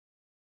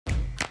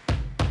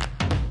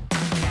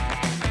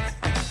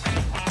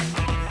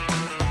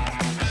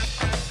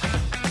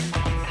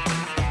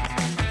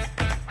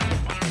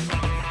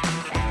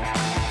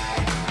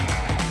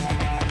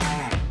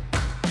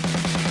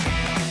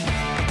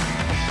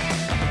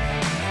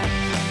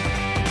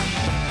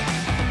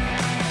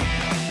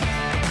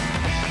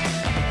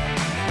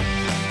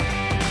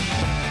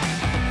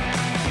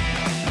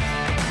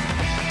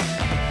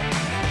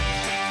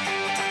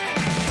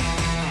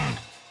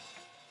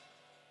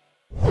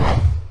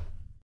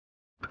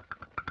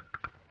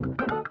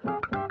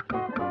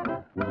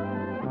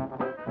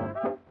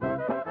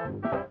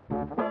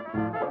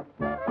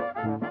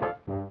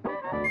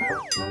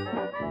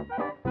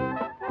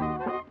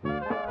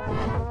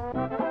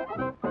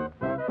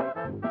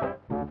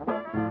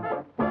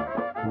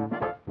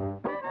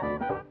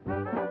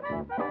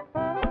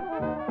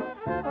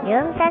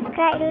Jom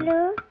subscribe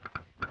dulu.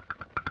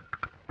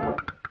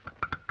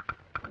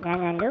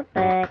 Jangan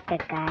lupa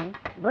tekan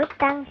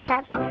butang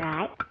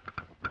subscribe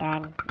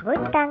dan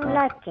butang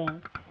loceng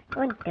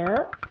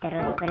untuk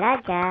terus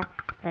belajar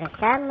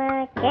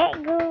bersama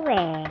Cikgu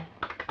Wei.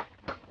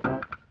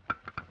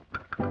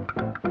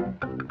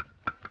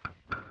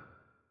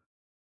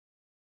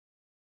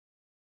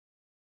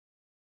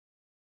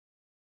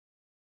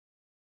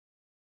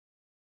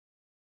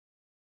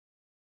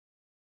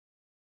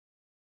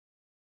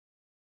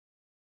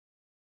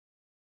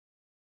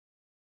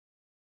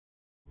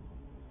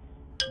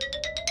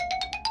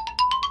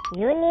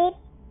 Unit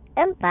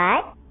 4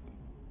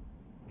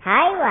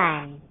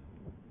 Haiwan.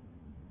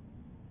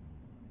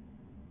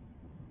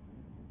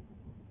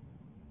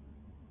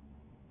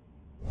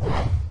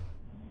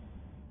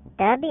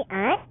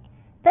 Tabiat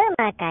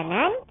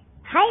pemakanan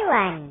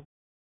haiwan.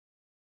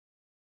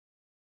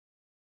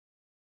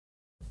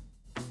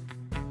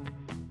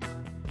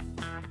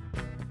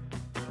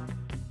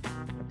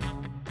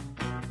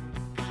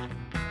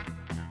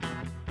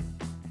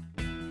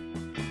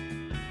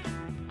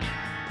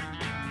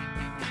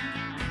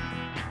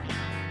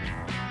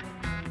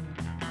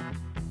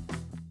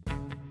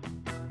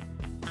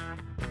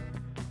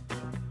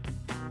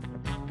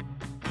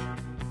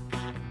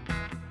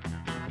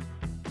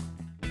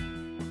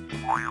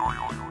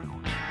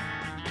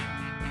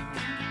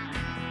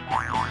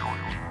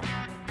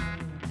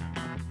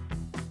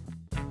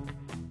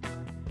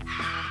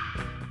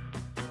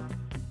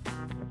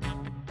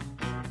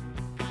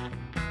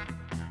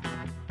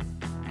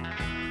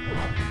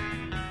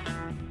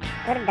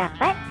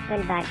 Terdapat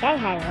pelbagai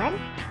haiwan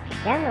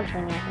yang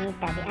mempunyai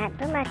tabiat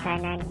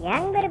pemakanan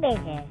yang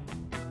berbeza.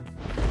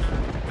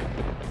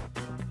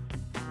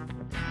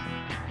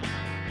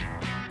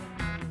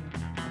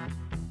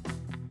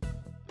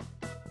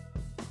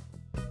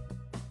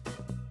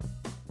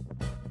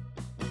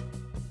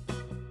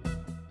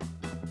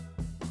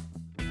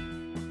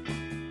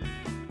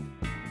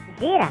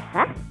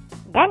 Zirafah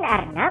dan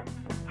arnab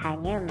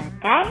hanya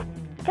makan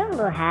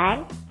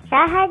tumbuhan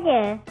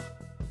sahaja.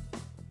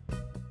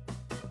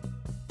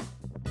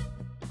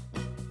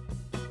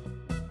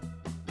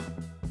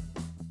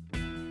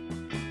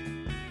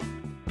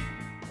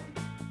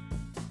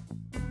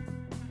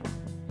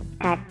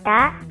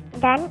 Katak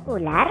dan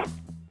ular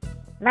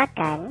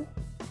makan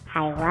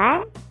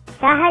haiwan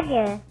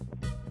sahaja.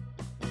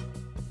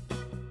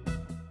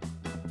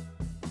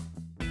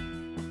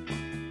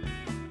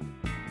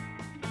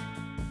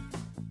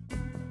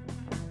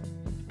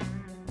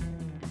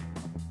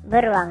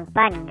 Beruang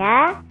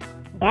panda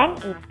dan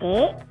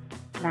itik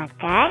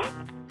makan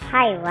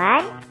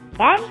haiwan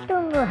dan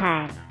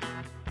tumbuhan.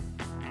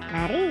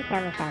 Mari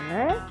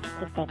sama-sama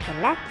kita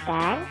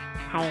kelaskan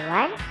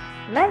haiwan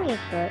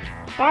mengikut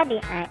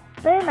tabiat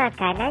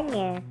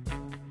pemakanannya.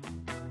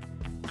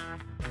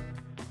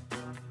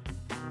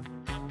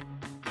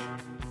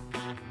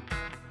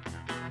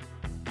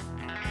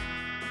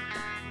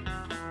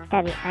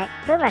 Tabiat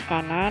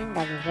pemakanan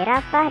bagi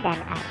zirafah dan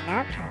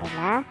arnab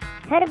adalah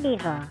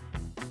herbivore.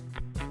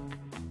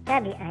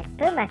 Tabiat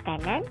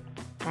pemakanan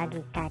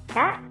bagi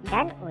katak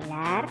dan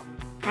ular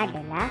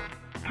adalah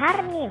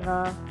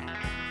karnivore.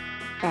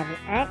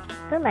 Tabiat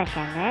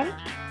pemakanan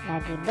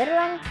bagi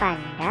beruang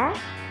panda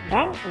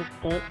dan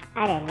itik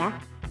adalah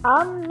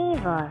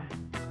omnivore.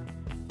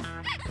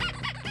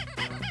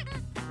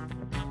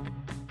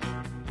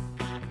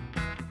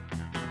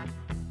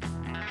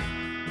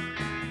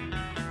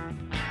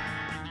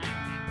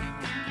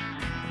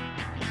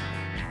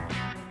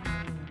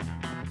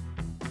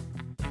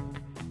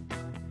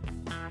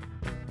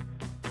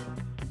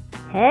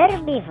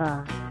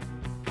 Herbivore.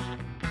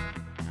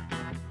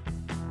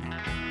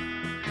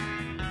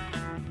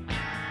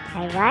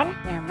 Haiwan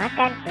yang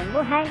makan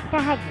tumbuhan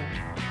sahaja.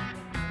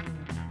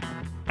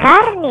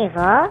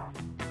 Karnivore.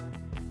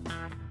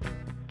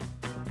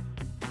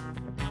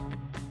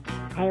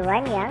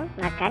 Haiwan yang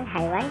makan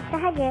haiwan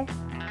sahaja.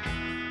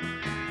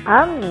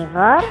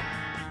 Omnivore.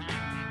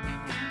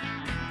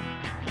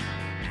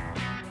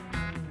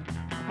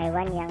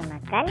 Haiwan yang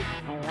makan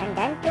haiwan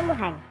dan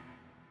tumbuhan.